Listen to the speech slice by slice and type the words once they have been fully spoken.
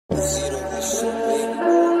Hold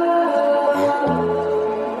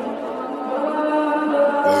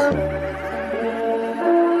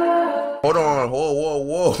on,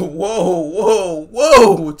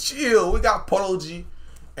 whoa, chill. We got Polo G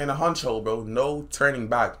and a Hunxho, bro. No turning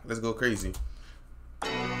back. Let's go crazy.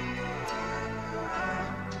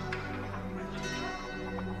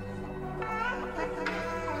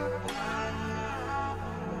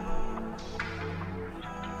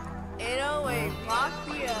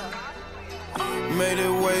 Made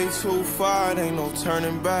it way too far, it ain't no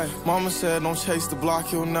turning back. Mama said don't chase the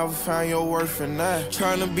block, you'll never find your worth in that.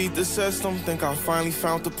 Trying to beat the system, think I finally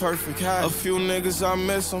found the perfect hat. A few niggas I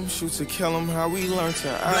miss them, shoot to kill them, how we learn to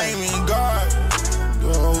act. Blaming God,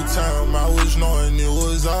 the whole time I was knowing it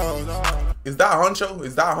was ours. Is that Hunxho?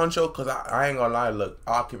 Is that Hunxho? Cause I ain't gonna lie, look,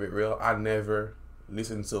 I'll keep it real. I never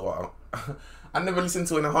listened to I never listened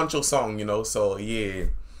to a Hunxho song, you know, so yeah.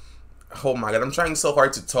 Oh my god, I'm trying so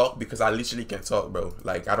hard to talk because I literally can't talk, bro.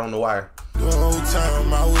 Like, I don't know why. The whole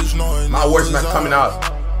time I was knowing my words not coming out.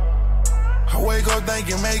 I wake up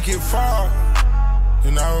thinking make it far.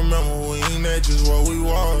 And I remember we ain't that just what we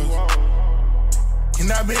was.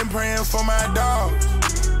 And I been praying for my dogs.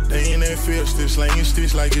 They in that field still slanging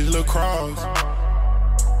sticks like it's lacrosse.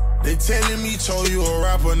 They telling me, told you a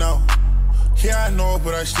rapper now. Yeah, I know,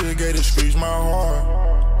 but I still gave the streets my heart.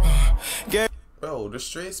 Bro, the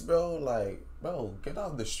streets, bro, like, bro, get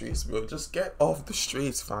off the streets, bro. Just get off the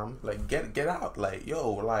streets, fam. Like, get out. Like,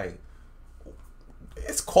 yo, like,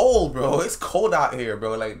 it's cold, bro. It's cold out here,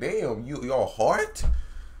 bro. Like, damn, your heart?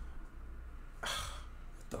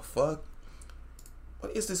 What the fuck?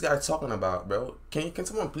 What is this guy talking about, bro? Can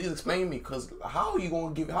someone please explain me? Cause how you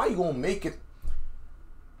gonna make it?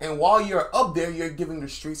 And while you're up there, you're giving the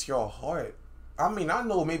streets your heart. I mean, I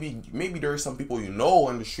know maybe there's some people you know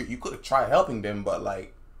on the street. You could have tried helping them, but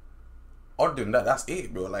like, other than that, that's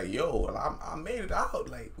it, bro. Like, yo, I made it out.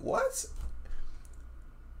 Like, what?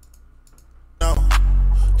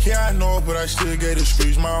 Yeah, I know, but I still gave the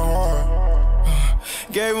streets my heart.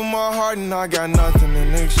 Gave him my heart and I got nothing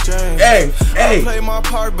in exchange. Hey. I play my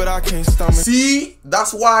part, but I can't stomach. See,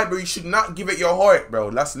 that's why, bro. You should not give it your heart, bro.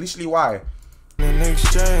 That's literally why. In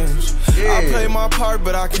exchange, I play my part,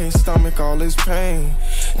 but I can't stomach all this pain.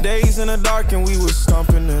 Days in the dark and we was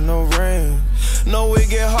stomping in the rain. Know it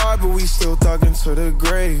get hard, but we still thugging to the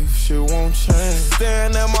grave. Shit won't change.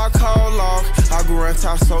 Staring at my call log, I grew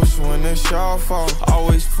anti-social and it's y'all fault.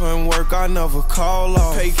 Always putting work, I never call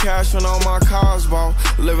off. Pay cash on all my cars bought.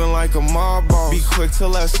 Living like a mob boss. Be quick to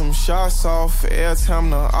let some shots off. Every time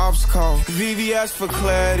the ops call. VVS for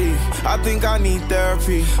clarity. I think I need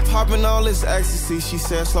therapy. Popping all this ecstasy. She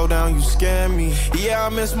said, slow down, you scare me. Yeah, I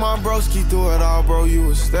miss my broski through it all, bro. You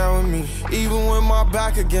was there with me. Even with my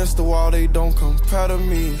back against the wall, they don't compare to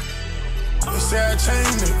me. They say I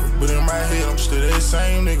changed, nigga, but in my head I'm still that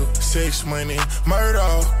same nigga. Sex, money,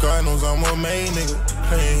 murder, God knows I'm a main nigga.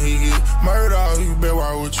 Playing he get murder, you better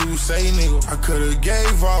watch what you say, nigga. I could've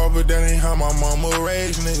gave all, but that ain't how my mama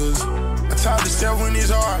raised niggas. I taught myself when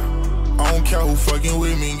it's hard. I don't care who fucking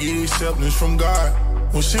with me, get acceptance from God.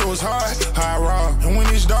 When shit was hard, I rock. And when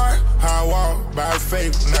it's dark, I walk by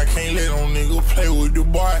faith. And I can't let no nigga play with the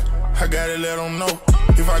boy. I gotta let them know.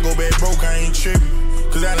 If I go back broke, I ain't tripping.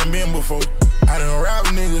 Cause I done been before. I done rap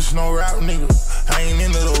niggas, no rap niggas. I ain't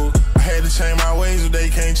into those. I had to change my ways, if they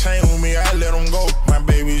can't change with me, I let them go. My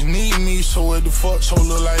babies need me, so what the fuck, so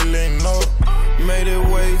look like letting know. Made it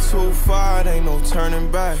way too far, it ain't no turning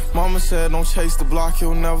back. Mama said don't chase the block,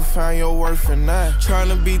 you'll never find your worth in that. Trying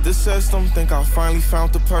to beat the system, think I finally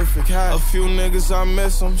found the perfect hat. A few niggas I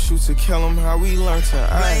miss them, shoot to kill them, how we learn to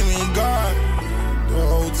act. Blaming God, the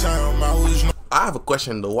whole time I was. I have a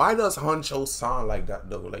question though. Why does Hunxho sound like that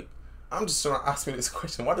though? Like, I'm just trying to ask me this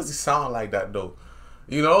question. Why does he sound like that though?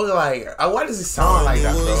 You know, like, why does he sound like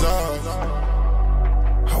that, bro?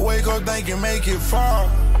 I wake up thinking make it far.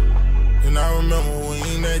 And I remember we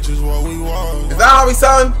ain't that just what we was. Is that how he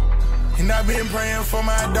sound? And I been praying for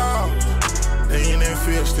my dogs. They in that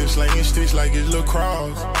field still slanging sticks like it's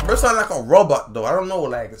lacrosse. Bro, sound like a robot though. I don't know,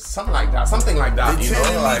 like something like that. Something like that. They you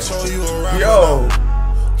know, like, told you a rapper. Yo.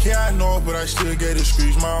 Yeah, I know, but I still gave the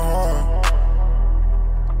streets my heart.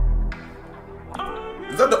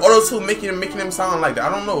 Is that the auto-tune making him sound like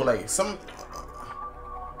that? I don't know, like some.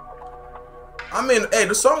 I mean, hey,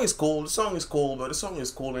 the song is cool. The song is cool, bro. The song is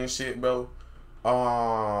cool and shit, bro.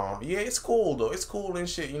 Yeah, it's cool though. It's cool and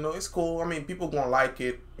shit. You know, it's cool. I mean, people gonna like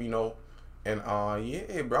it. You know, and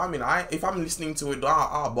yeah, bro. I mean, if I'm listening to it,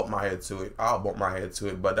 I'll bump my head to it. I'll bump my head to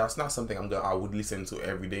it. But that's not something I would listen to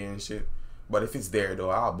every day and shit. But if it's there though,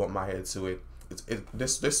 I'll bump my head to it.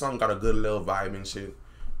 This song got a good little vibe and shit.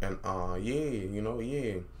 And yeah, you know,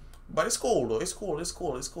 yeah. But it's cool though. It's cool. It's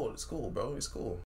cool. It's cool. It's cool, bro. It's cool.